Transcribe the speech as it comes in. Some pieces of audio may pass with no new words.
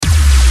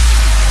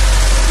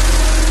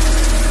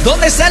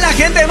¿Dónde está la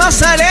gente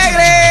más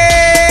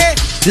alegre?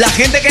 La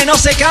gente que no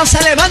se cansa,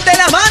 levante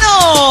la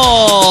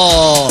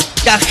mano.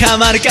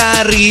 Cajamarca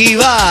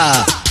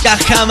arriba,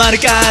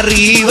 Cajamarca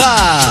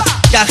arriba,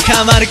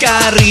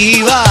 Cajamarca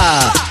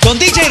arriba. Con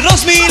DJ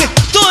Rosmil,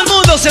 todo el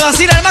mundo se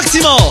vacila al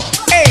máximo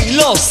en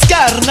los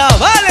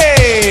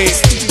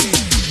carnavales.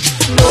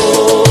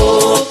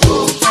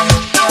 Loco,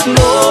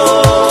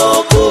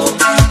 loco,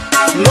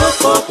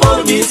 loco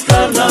por mis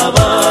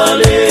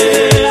carnavales.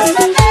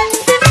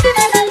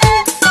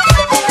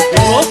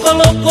 Loco,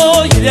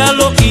 loco y ella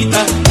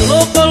loquita,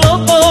 loco,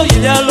 loco y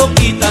ella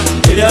loquita,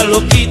 ella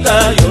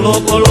loquita, yo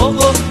loco,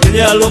 loco,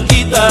 ella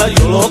loquita,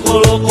 yo loco,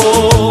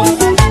 loco.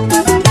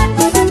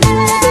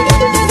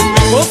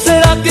 Mejor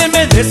será que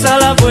me des a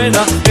la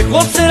buena,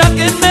 mejor será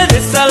que me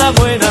des a la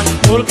buena,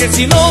 porque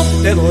si no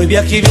te doy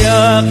viaje y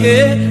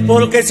viaje,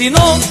 porque si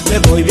no te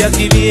doy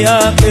viaje y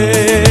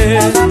viaje.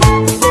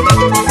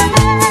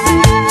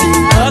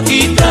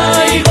 Aquí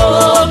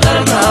traigo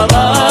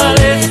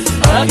carnavales,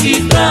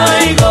 aquí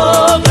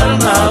traigo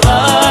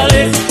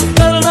carnavales,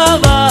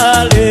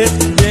 carnavales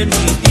de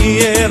mi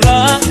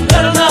tierra,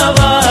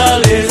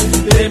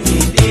 carnavales de mi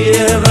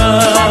tierra.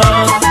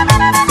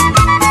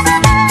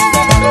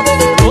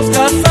 Los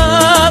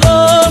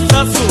casados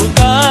a su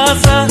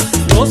casa,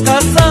 los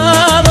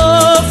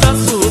casados a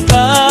su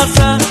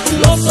casa,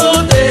 los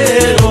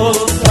solteros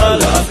a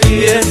la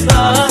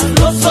fiesta,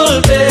 los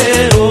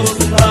solteros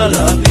a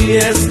la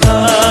fiesta.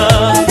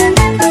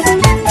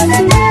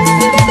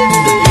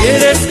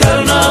 ¿Quieres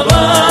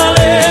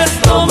carnavales?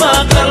 Toma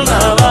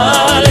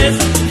carnavales.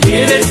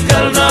 ¿Quieres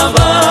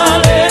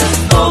carnavales?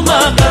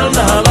 Toma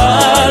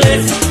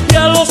carnavales. Y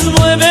a los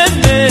 9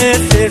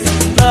 meses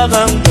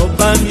lavando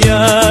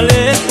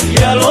pañales,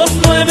 y a los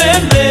 9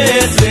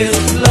 meses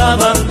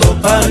lavando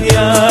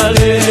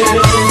pañales.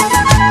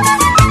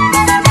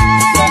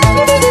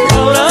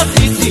 Ahora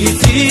sí, sí,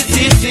 sí,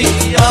 sí, sí,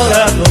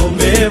 ahora no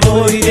me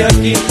voy de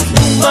aquí.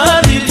 Un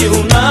barril y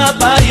una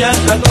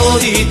payanca,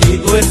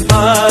 toditito es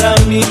para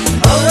mí.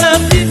 Ahora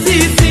sí, sí,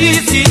 sí,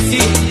 sí,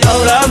 sí,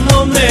 ahora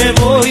no me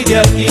voy de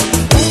aquí.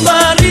 Un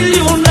barril y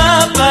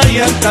una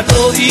payanca,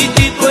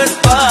 toditito es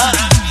para mí.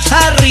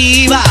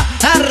 Arriba,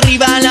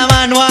 arriba la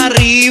mano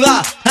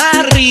arriba,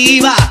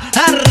 arriba,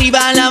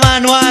 arriba la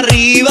mano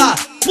arriba.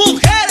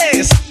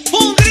 Mujeres,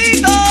 un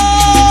grito.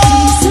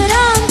 Si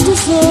serán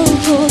tus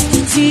ojos,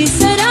 si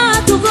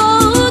será tu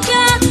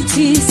boca,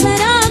 si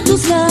serán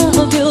tus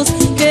labios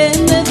que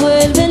me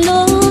vuelven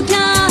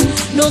loca.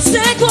 No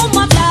sé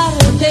cómo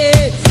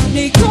hablarte,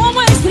 ni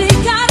cómo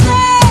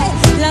explicarte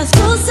las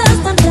cosas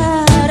tan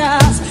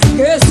raras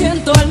que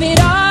siento al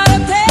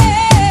mirarte.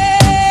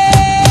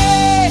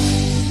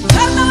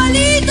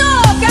 Carnavalito,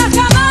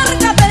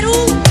 Cajamarca, Perú.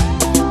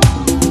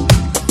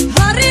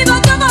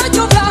 Arriba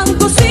caballo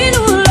blanco sin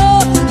hulo,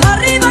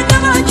 arriba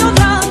caballo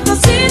blanco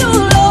sin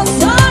hulo.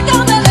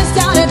 Sácame de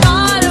este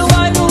arenal,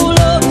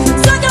 guaynulo,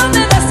 sácame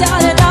de este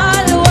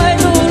arenal,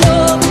 guaynulo.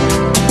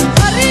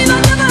 Arriba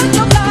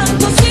caballo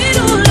blanco sin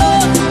hulo,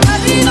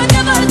 arriba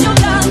caballo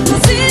blanco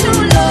sin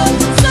hulo.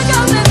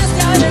 Sácame de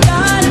este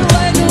arenal,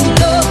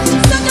 guaynulo,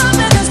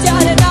 sácame de este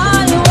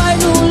arenal,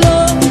 guaynulo.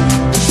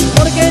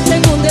 Porque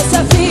tengo un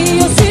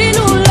desafío sin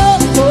hulo,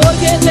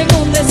 porque tengo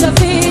un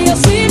desafío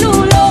sin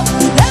hulo.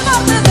 El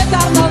martes de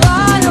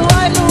carnaval,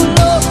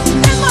 guaynulo,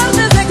 el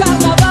martes de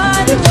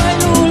carnaval,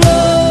 guaynulo.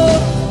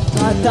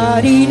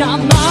 Matarina,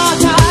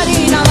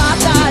 Matarina,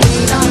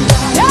 Matarina,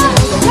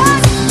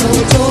 no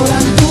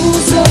lloran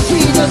tus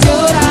ojitos,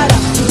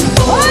 llorarán tu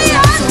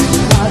corazón.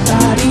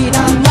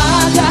 Matarina,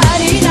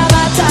 Matarina,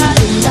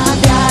 Matarina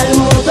de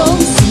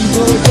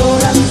algodoncito,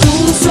 lloran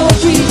tus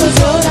ojitos,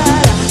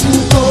 llorarán tu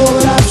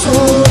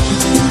corazón.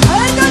 A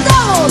ver,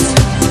 cantamos.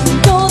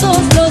 Todos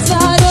los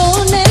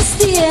varones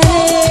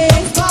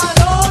tienen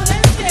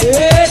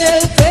en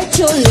el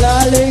pecho la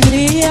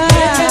alegría,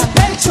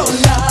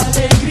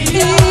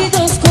 y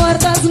 2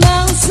 cuartas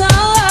más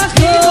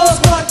abajo,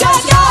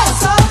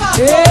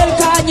 el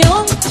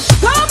cañón.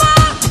 ¿Cómo?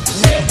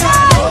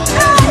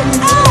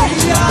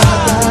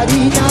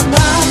 Matarina,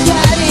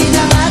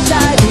 Matarina,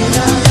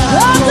 Matarina,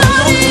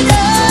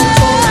 Matarina.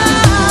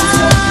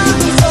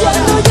 Ya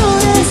no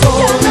llores,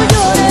 ya no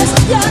llores,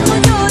 ya no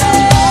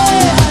llores.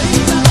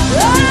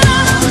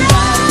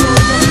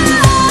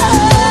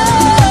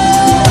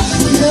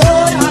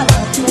 Llorará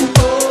tu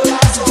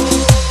corazón.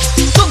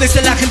 ¿Dónde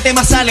está la gente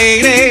más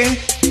alegre?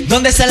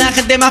 ¿Dónde está la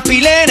gente más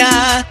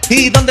pilera?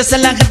 ¿Y dónde está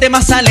la gente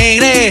más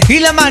alegre? Y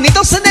las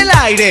manitos en el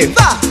aire.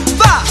 Va,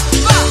 va,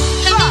 va,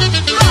 va,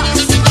 va.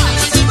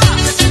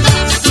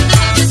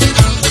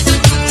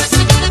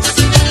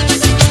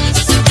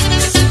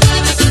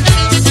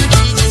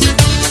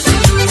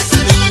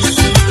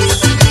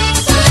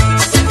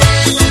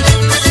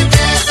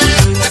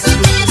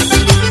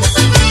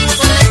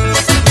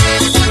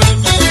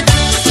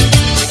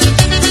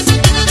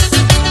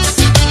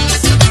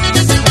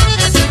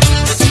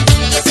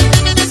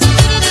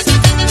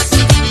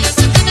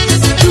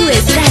 Tú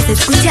estás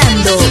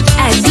escuchando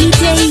a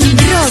DJ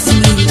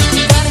Rosmil.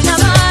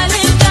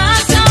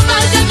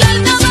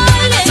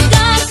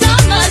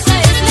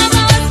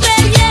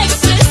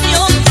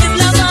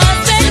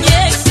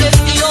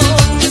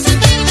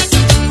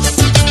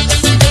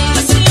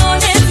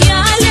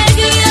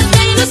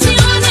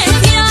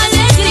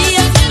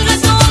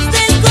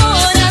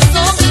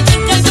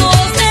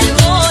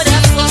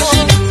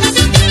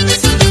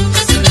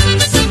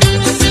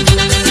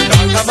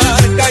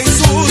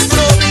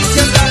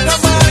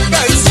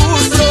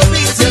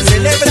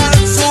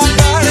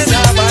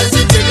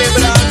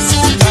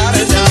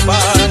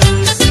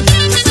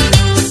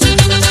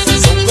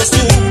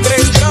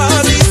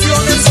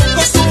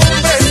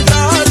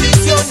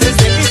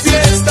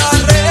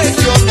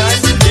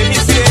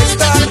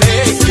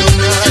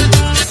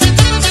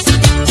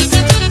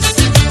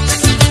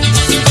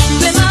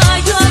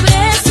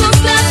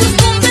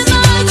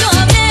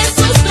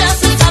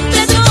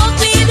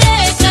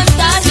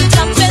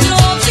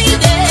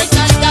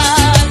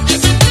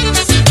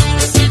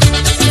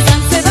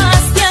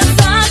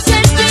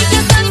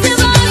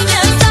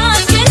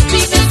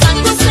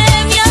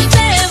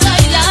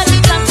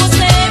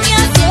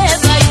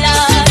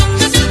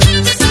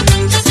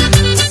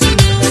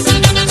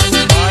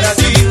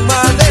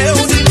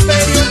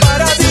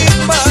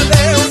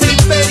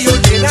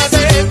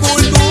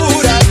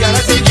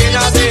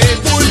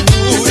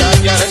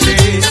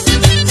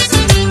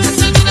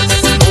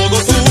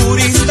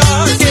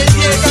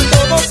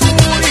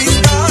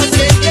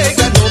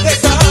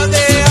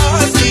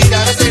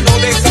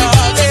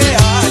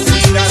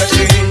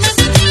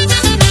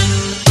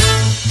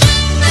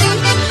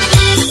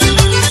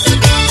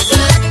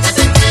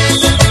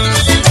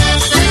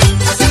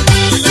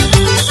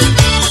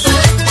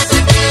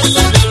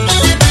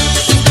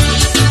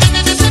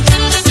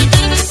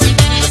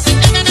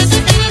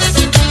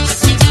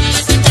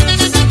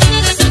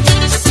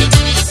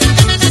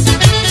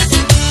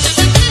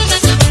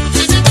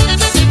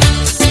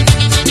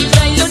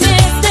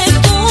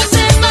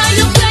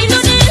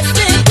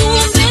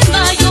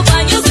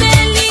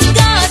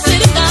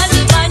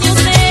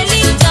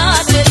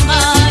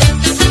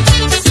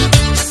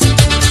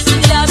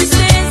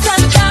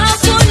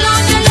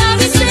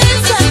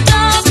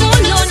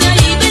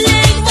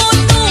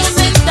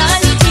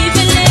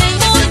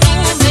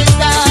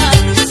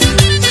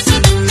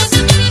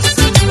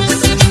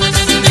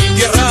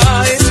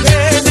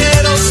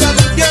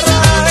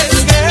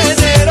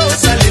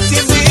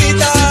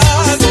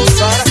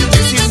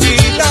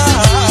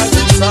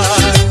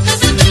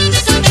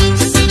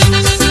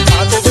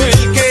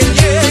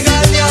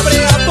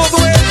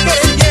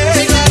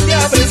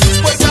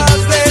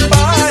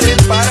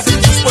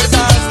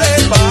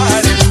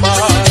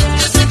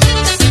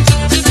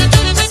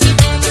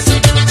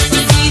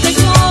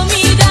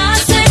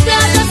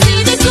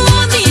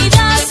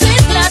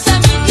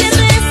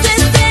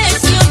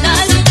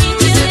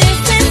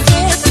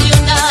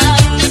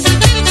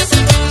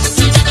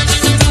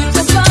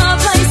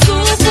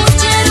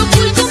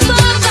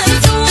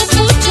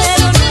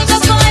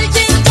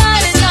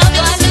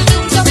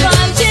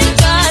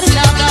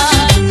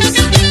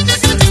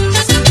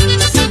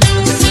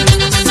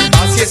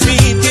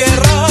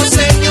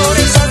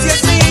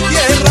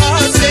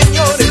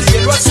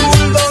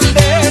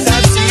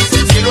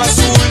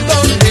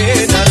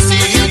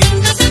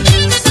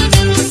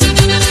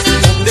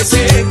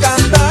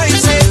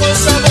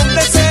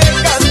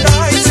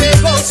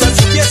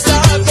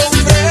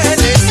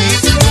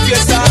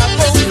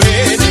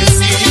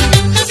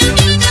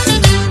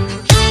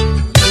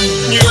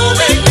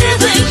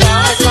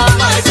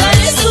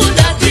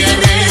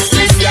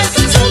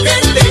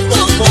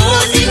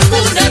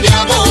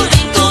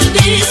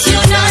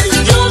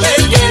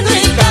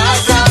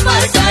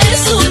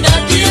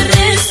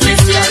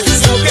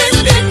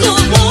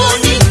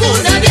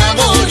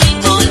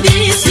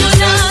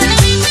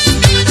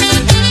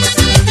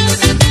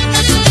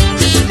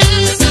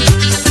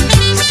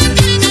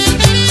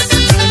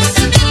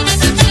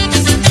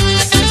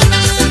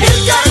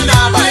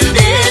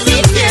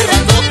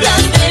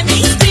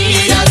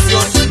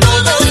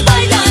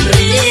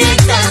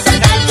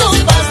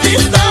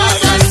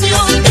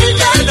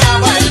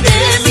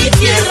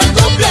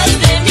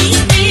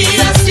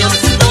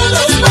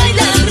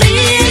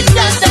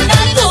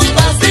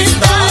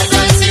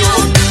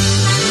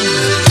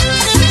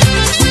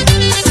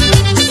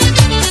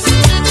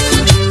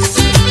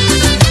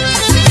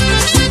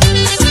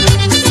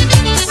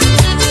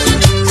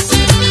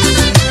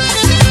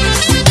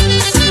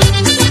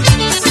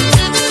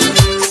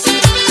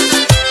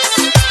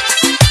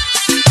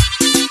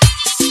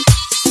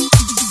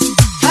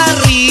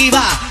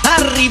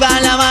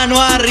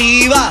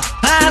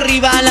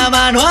 arriba la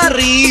mano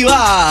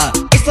arriba.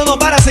 Esto no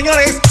para,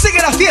 señores, sigue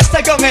la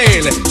fiesta con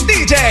él,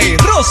 DJ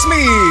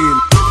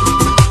Rosmin.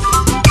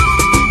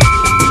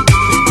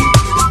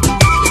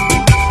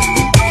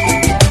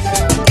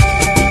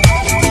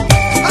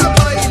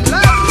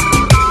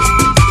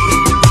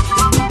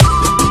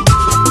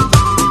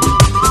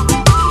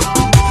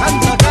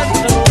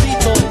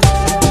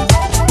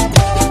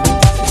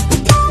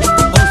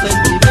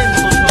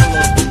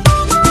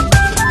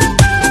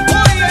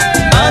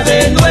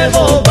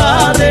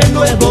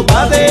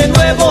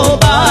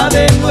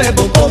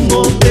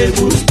 Como te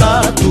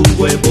gusta tu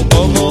huevo,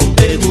 como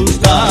te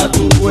gusta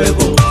tu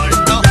huevo.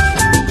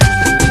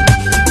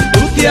 Tú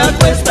te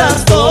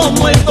acuestas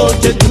como el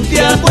coche, tú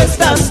te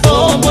acuestas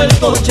como el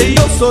coche.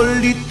 Yo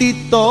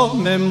solitito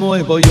me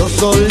muevo, yo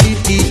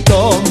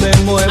solitito me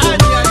muevo.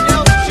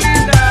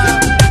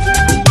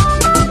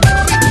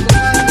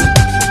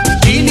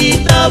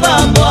 Chinita,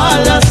 vamos a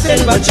la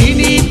selva,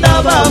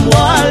 chinita, vamos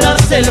a la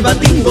selva.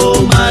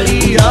 Tingo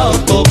María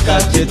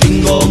Otocache,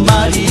 tingo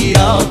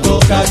María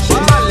Otocache.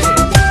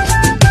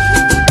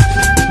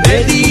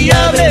 De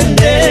día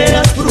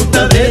venderás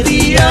fruta, de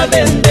día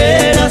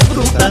venderás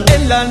fruta.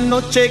 En la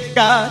noche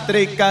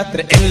catre,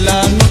 catre, en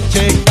la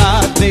noche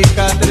catre,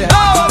 catre.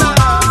 ¡Ahora!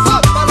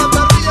 ¡Sopa la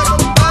parrilla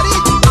con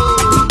carito!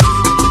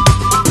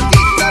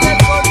 ¡Quítale el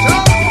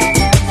colchón!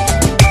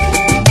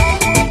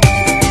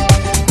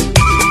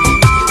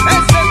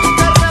 ¡Ese es tu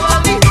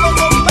carnavalito,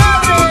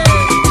 compadre!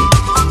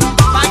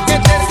 ¡Pa' que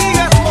te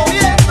sigas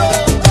moviendo!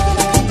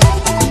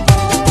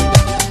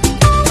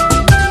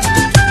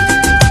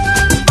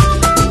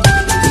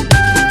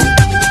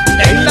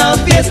 En la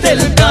fiesta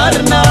del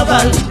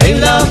carnaval,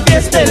 en la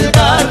fiesta del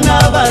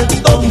carnaval,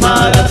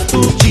 tomarás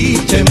tu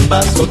chicha en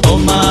vaso,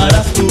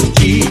 tomarás tu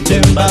chicha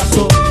en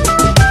vaso.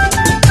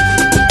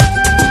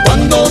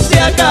 Cuando se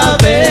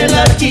acabe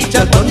la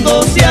chicha,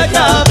 cuando se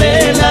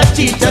acabe la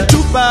chicha,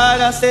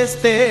 chuparás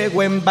este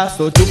buen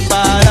vaso,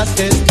 chuparás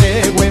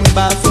este buen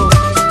vaso.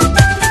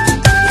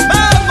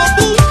 ¡Vamos,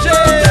 Tuche!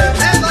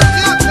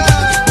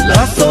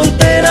 Las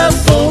solteras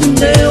son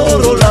de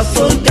oro, las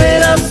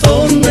solteras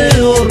son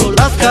de oro.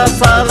 Las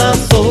casadas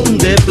son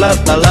de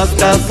plata, las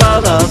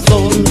casadas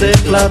son de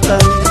plata.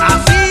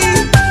 Así.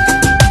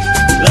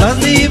 Las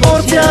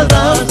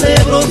divorciadas de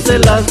bronce,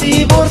 las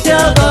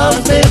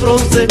divorciadas de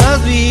bronce.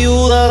 Las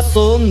viudas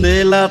son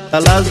de lata,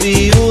 las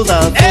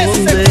viudas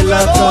son de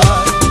lata.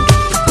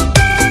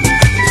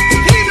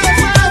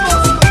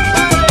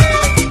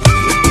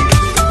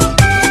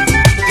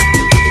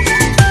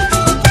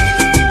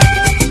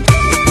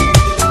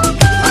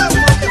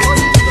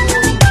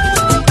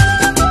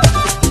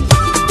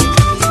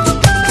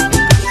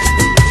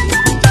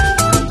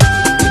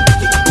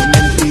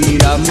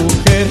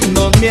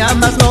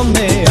 No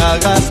me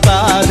hagas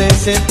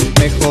padecer,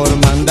 mejor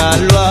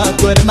mándalo a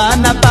tu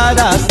hermana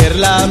para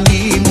hacerla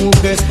mi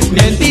mujer.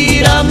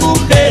 Mentira,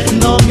 mujer,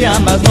 no me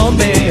amas, no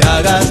me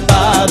hagas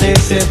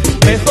padecer,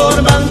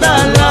 mejor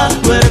mándala a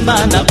tu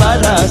hermana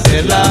para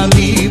hacerla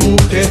mi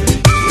mujer.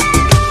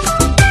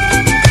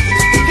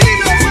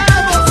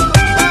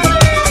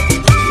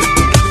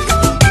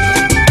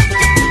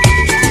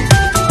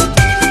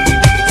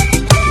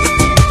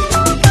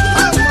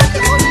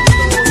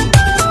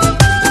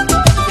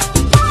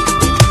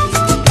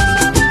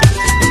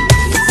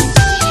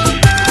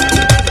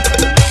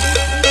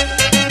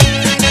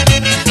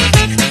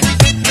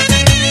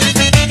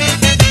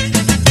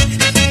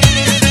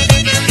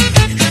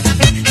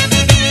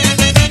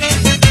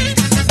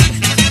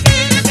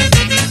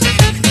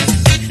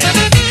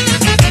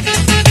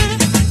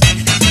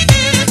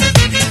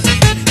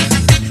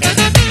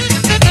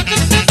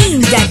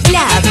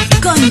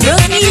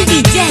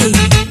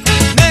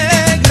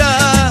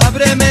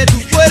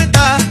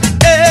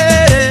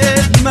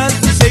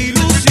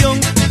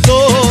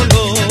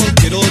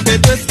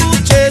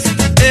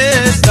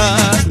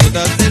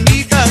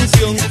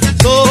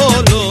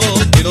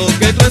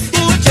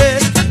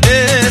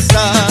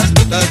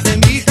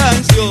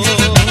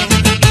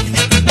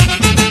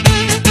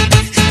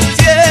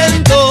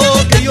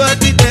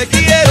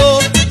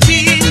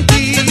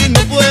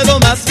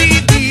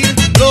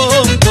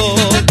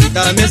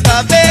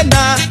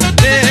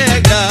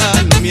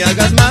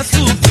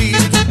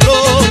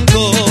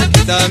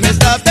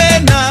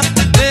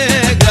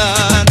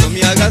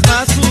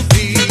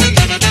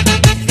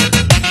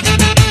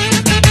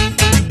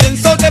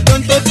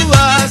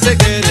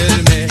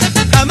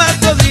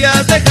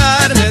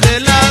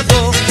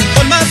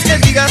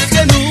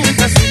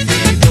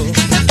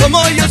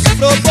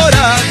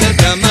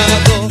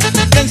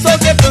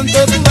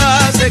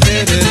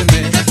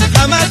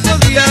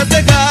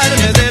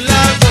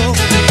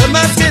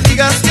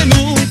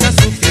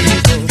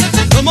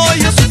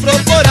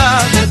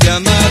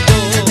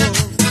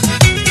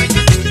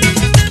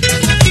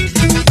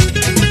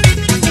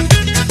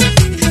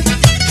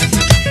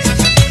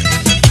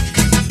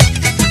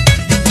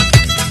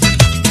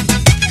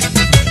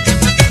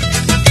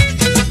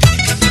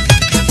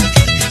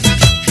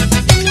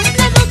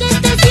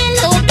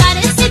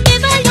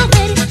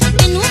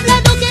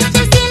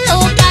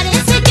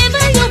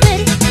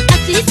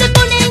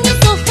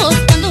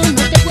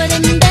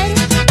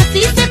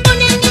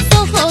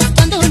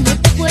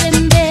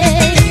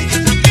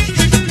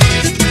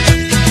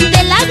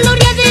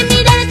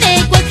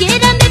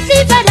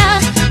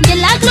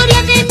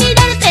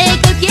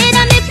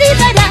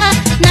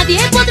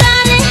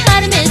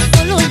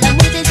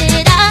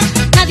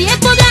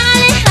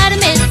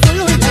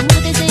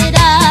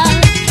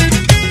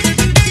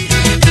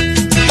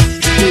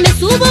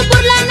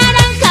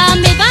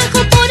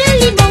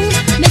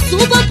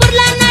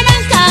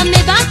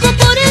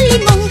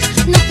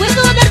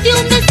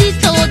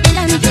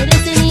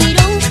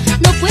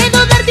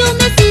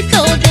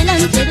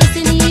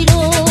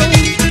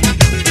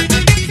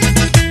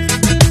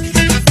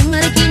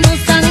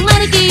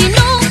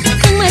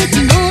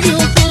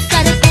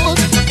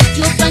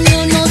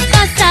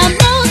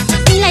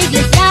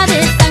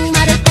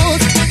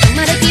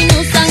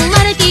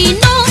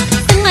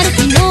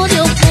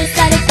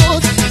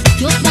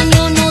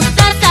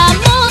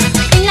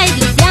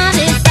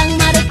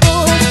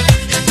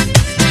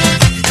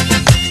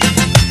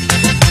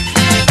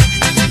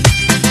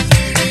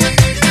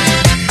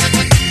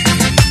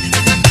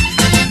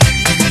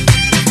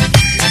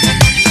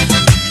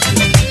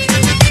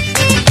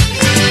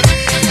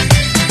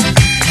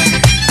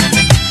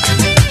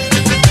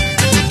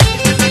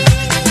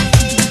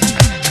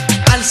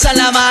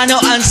 la mano,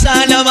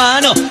 alza la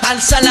mano,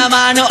 alza la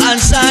mano,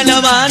 alza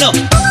la mano.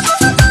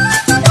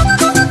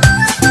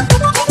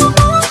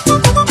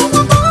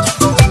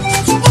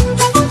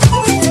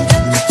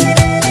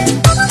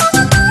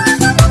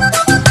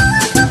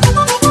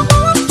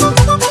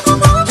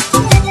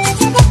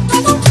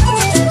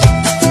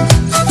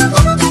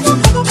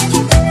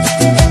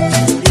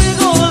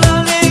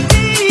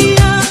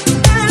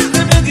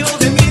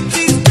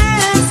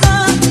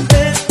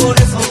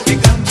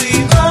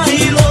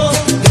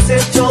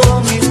 Desecho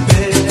mis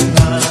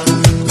penas.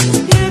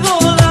 Llegó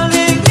la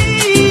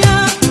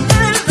alegría.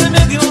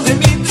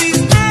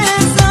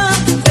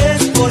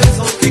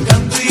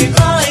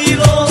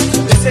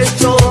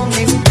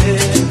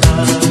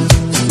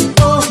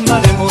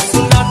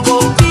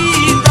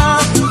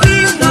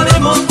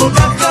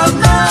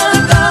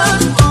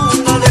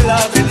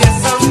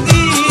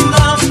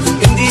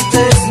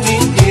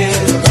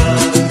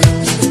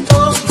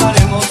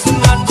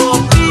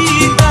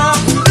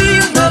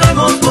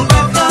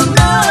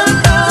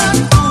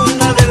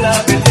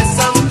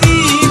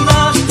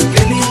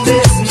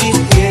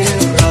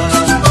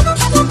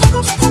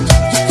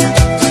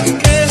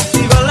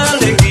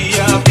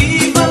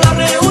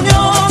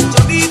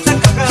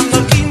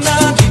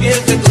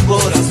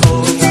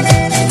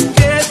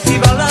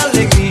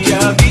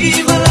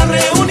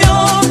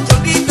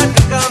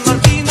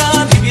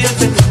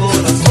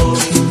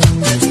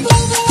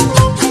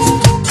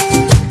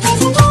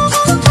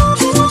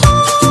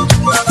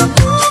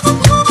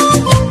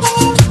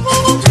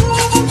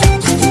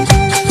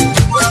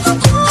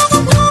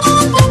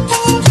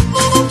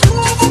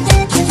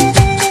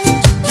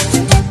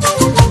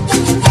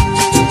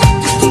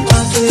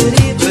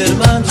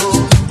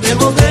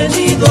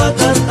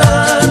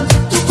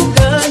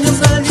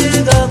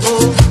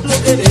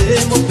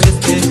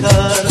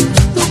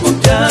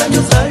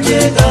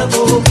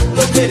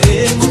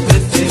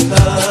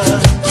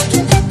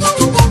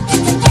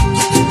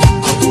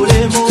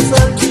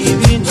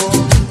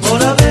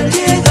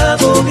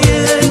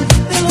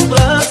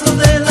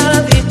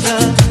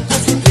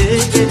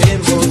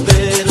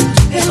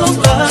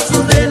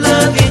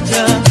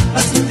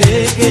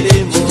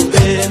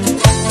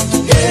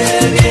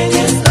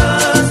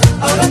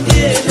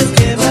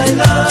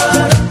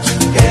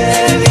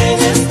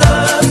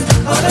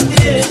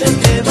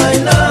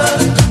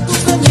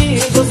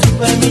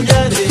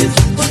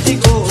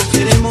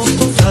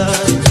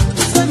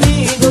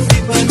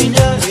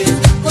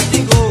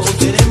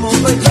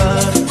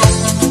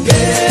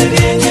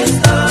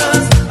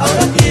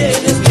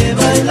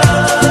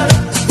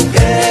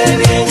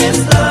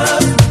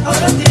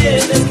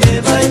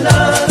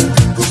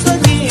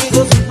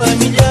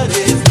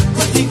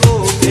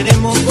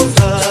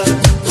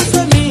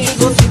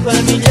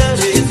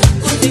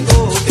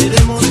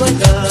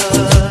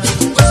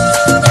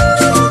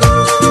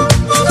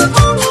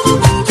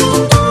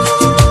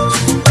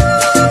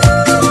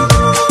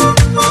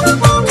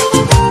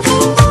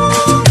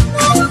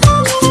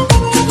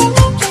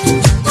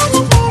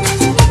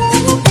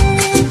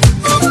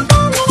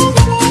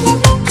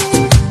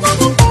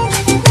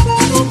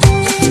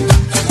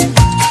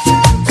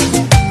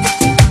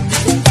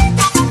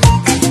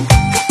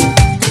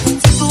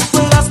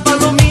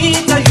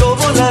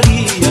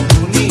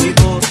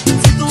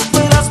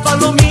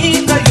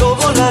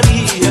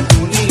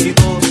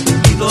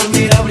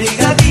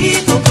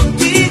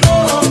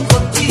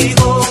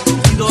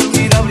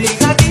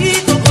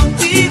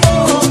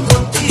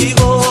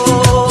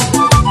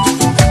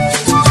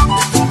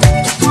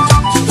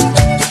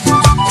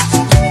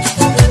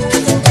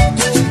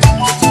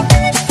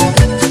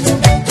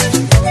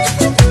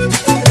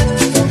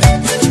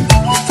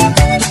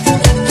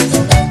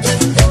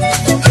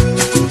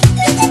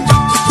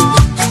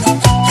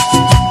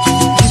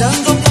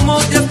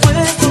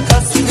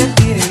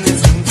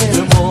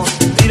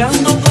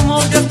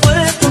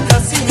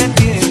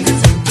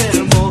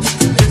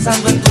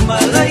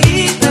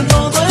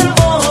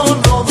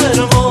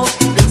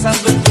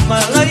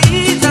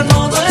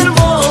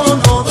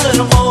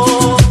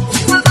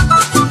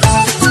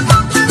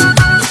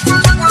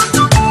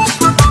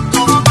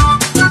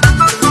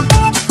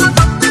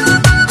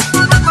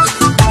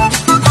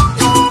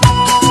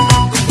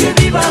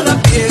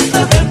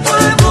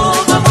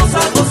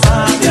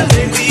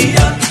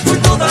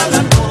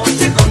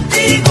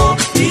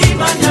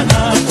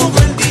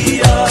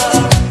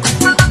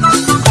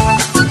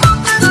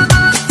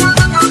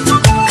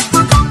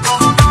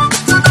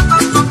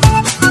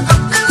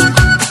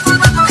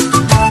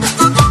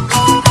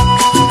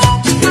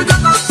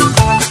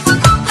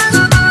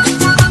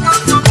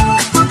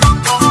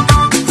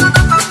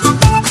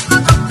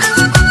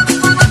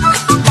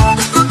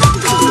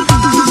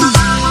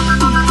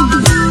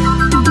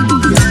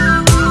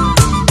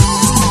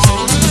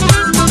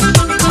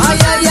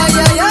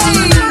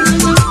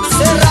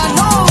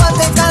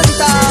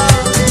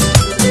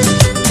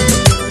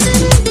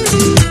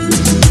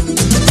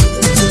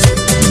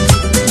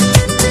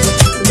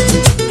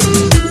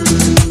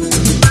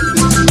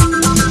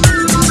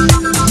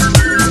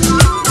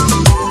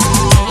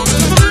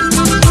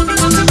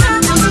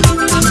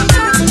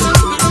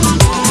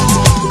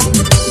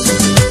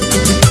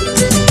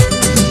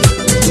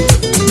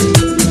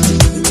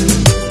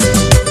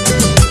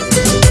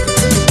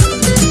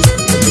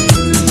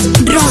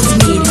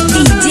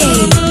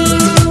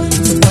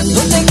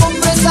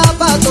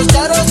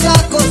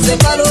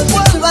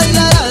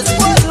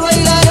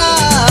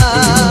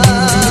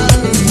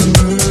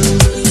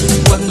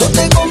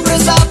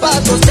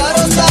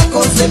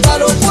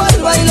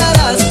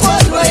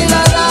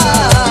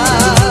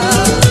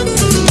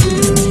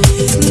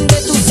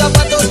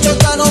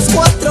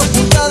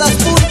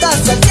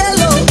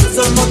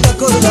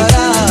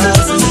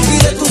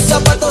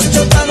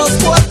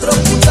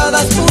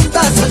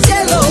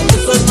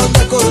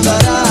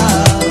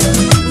 acordarás.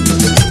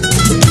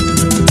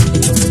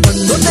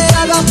 Cuando te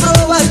hagan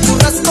probar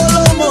churrasco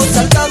lomo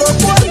saltado,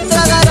 ¿cuál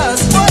tragarás?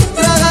 ¿Cuál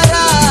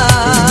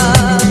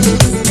tragarás?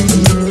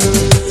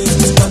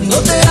 Cuando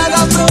te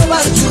hagan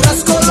probar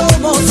churrasco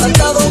lomo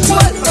saltado,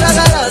 ¿cuál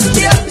tragarás?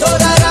 Te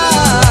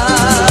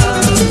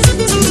atorarás.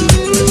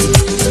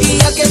 Y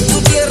ya que en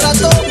tu tierra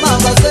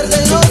tomabas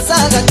verde los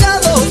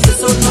agachados,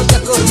 eso no te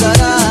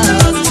acordarás.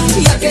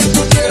 Y ya que en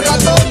tu tierra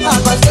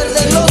tomabas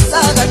verde los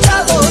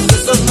agachados,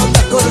 eso no te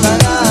acordarás.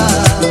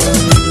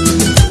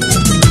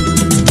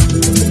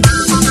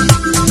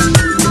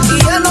 Y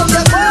ya no te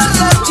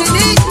acuerdas,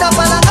 chinita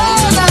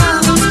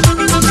palangana,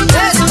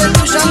 este es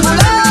tu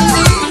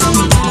shangulari.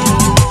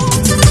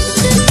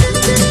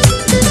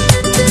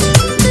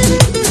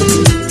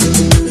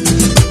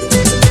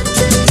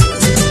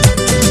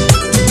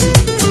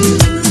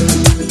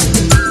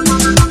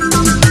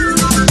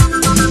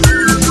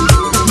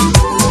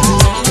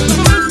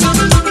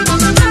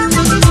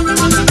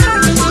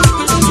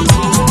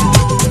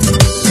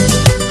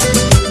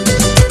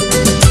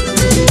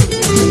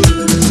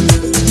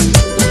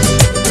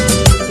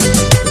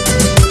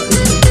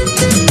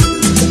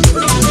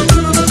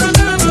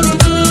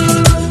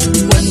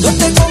 Cuando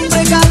te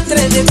compre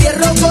catre de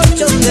fierro,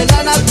 colchón de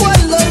lana,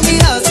 ¿cuál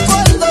dormirás?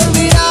 ¿Cuál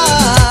dormirás?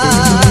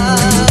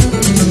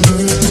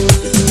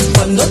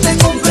 Cuando te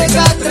compre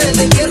catre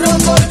de fierro,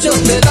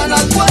 colchón de lana,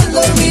 ¿cuál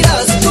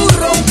dormirás? Tú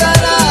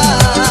roncarás.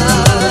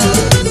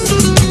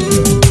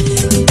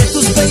 De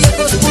tus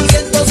pellejos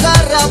pulguientos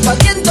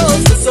garrapatientos,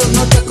 eso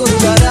no te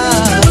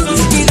acordarás.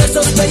 Y de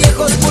esos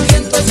pellejos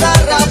pulguientos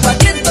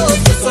garrapatientos,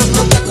 eso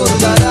no te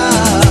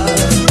acordarás.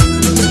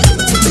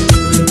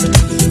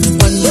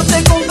 Cuando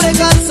te compre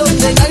calzón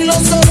de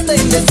nylon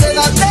sostén de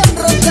seda, te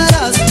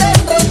enrollarás, te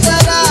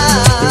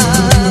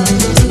enrollarás.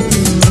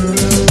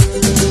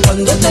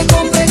 Cuando te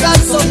compre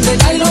calzón de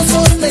nylon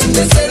sostén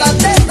de seda,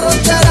 te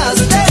enrollarás,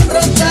 te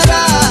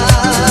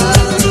enrollarás.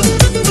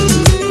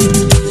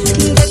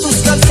 De tus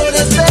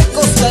calzones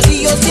secos,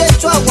 clarillos y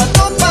hecho agua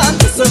topa,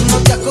 eso no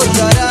te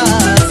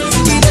acordarás.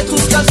 Y de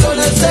tus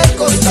calzones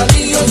secos,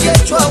 clarillos y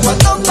hecho agua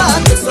topa,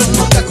 eso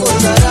no te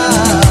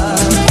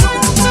acordarás.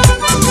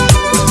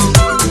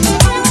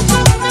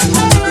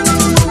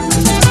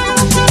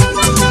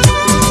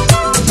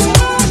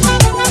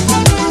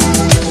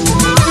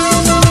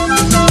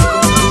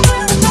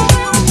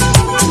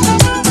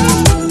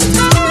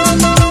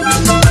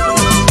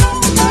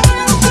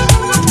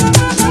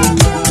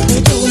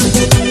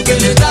 Que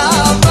le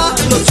daba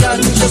los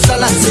chanchos a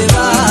la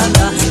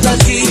cebada,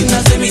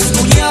 gallinas de mis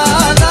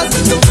cuñadas,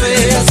 son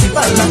feas y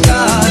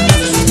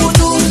palanganas.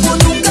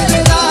 Putum, que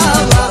le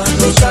daba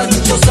los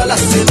chanchos a la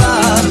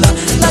cebada,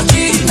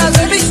 gallinas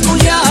de mis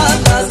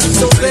cuñadas,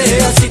 son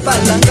feas y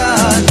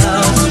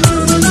palanganas.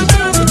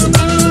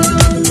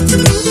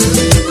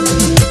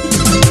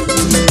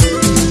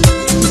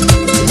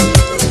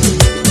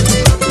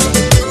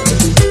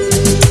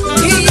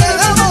 Y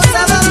llegamos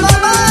a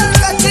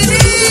Bambamarca,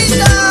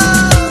 chinita.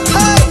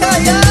 Ay,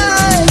 ay,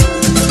 ay.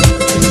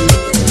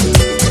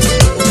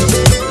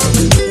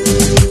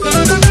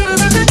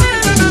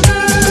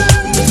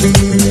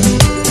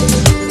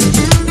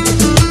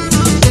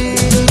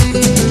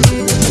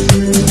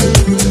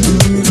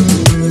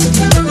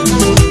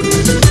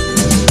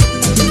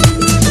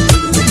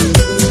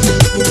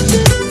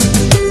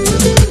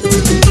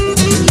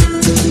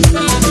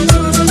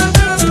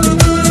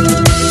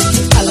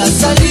 A la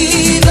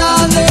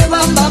salida de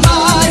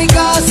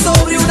Bambamarca,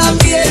 sobre una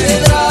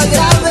piedra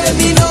grabé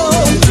mi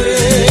nombre.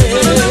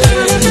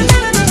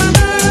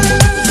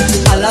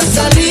 A la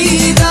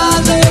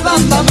salida de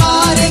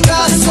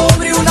Bambamarca,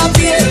 sobre una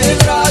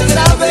piedra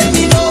grabé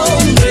mi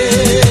nombre.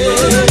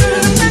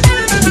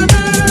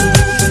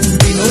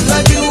 Vino la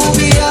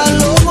lluvia,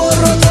 lo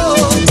borró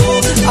todo,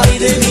 ay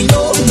de mi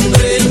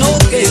nombre no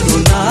quedó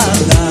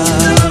nada.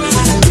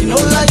 Vino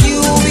la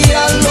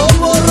lluvia, lo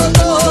borró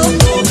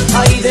todo,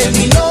 ay de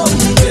mi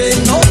nombre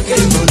no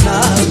quedó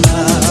nada.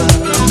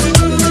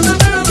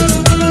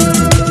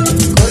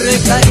 Corre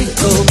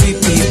carito, pi,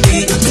 pi, pi,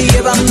 y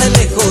llévame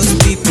lejos,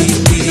 pi, pi,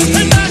 pi.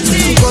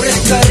 Corre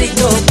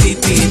carito, pi,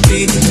 pi, pi,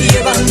 y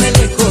llévame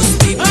lejos,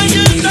 pi, pi,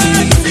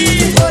 pi.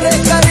 Corre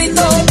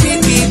carito, pi,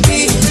 pi, pi,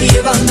 y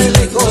llévame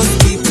lejos,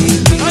 pi, pi,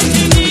 pi.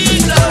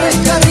 Corre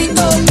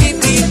carito, pi,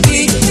 pi, pi,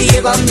 y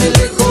llévame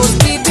lejos,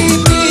 pi, pi,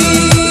 pi.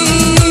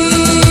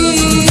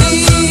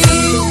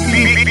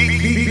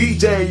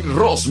 DJ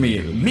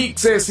Rosmil,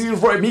 mixes y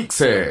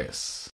remixes.